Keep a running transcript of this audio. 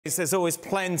There's always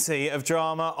plenty of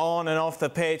drama on and off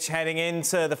the pitch heading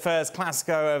into the first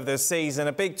Clásico of the season.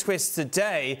 A big twist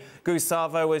today,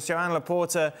 Gustavo, was Joan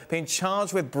Laporta being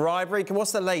charged with bribery.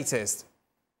 What's the latest?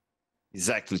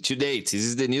 Exactly. Today, this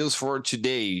is the news for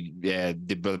today.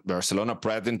 The Barcelona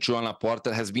President Joan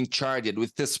Laporta has been charged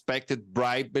with suspected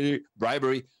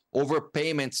bribery over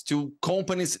payments to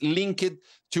companies linked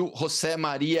to José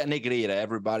María Negreira.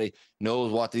 Everybody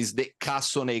knows what is the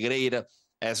Caso Negreira,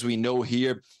 as we know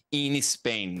here in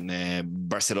Spain.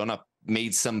 Barcelona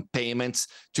made some payments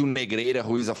to Negreira,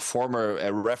 who is a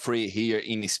former referee here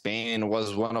in Spain and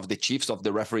was one of the chiefs of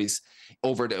the referees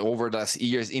over the last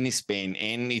years in Spain.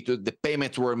 And the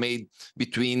payments were made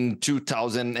between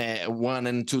 2001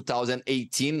 and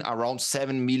 2018, around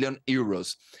 7 million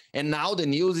euros. And now the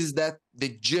news is that the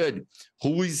judge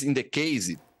who is in the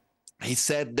case, he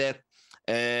said that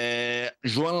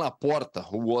Joan Laporta,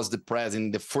 who was the president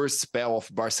in the first spell of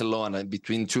Barcelona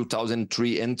between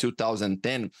 2003 and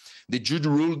 2010, the judge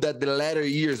ruled that the latter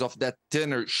years of that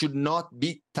tenure should not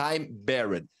be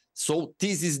time-barred. So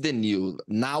this is the news.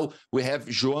 Now we have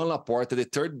Joan Laporta, the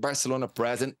third Barcelona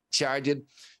president, charged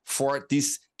for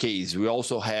this case. We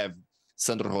also have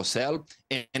Sandro Rosell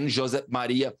and José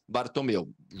María Bartomeu.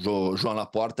 Joan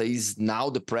Laporta is now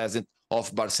the president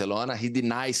of Barcelona. He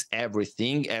denies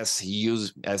everything as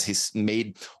he's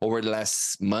made over the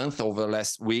last month, over the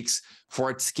last weeks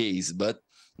for this case. But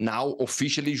now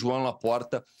officially Joan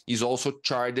Laporta is also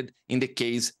charged in the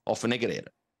case of Negreira.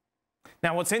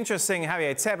 Now, what's interesting,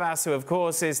 Javier Tebas, who, of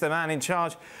course, is the man in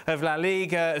charge of La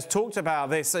Liga, has talked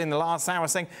about this in the last hour,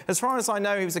 saying, as far as I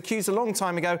know, he was accused a long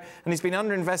time ago and he's been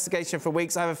under investigation for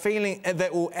weeks. I have a feeling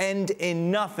that will end in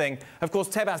nothing. Of course,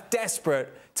 Tebas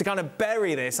desperate to kind of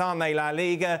bury this, aren't they, La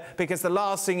Liga? Because the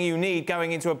last thing you need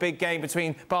going into a big game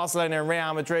between Barcelona and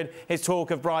Real Madrid is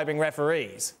talk of bribing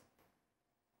referees.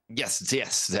 Yes,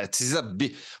 that is a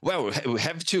big. Well, we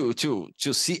have to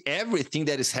see everything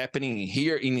that is happening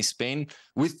here in Spain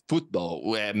with football.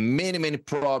 We have many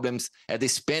problems at the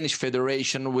Spanish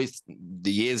Federation with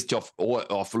the exit of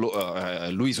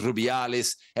Luis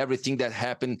Rubiales, everything that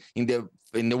happened in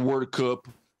the World Cup,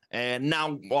 and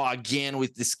now again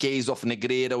with this case of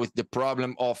Negreira, with the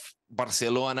problem of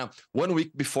Barcelona 1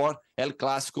 week before El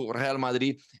Clásico, Real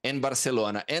Madrid and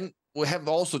Barcelona. And we have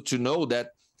also to know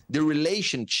that the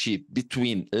relationship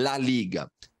between La Liga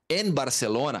and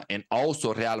Barcelona and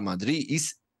also Real Madrid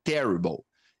is terrible.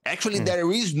 Actually,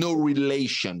 there is no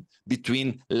relation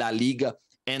between La Liga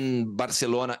and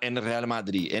Barcelona and Real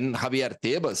Madrid. And Javier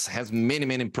Tebas has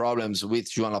many problems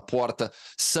with Joan Laporta.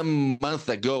 Some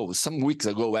weeks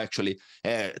ago, actually,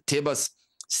 Tebas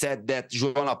said that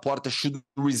Joan Laporta should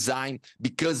resign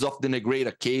because of the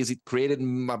Negreira case. It created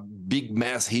a big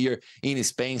mess here in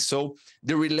Spain. So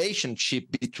the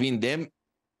relationship between them,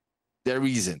 there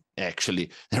isn't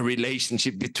actually a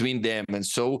relationship between them. And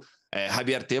so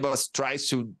Javier Tebas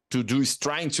is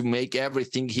trying to make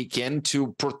everything he can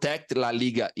to protect La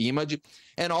Liga image,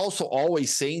 and also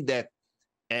always saying that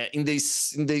in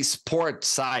the sport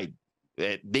side,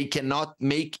 they cannot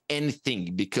make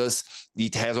anything because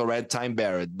it has already time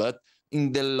barred. But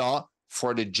in the law,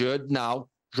 for the judge now,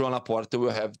 Joan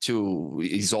Laporta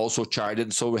is also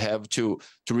charged, so we have to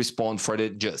respond for the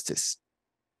justice.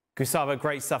 Gustavo,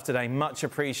 great stuff today. Much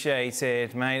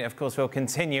appreciated, mate. Of course, we'll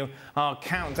continue our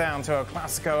countdown to a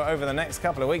Clásico over the next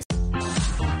couple of weeks.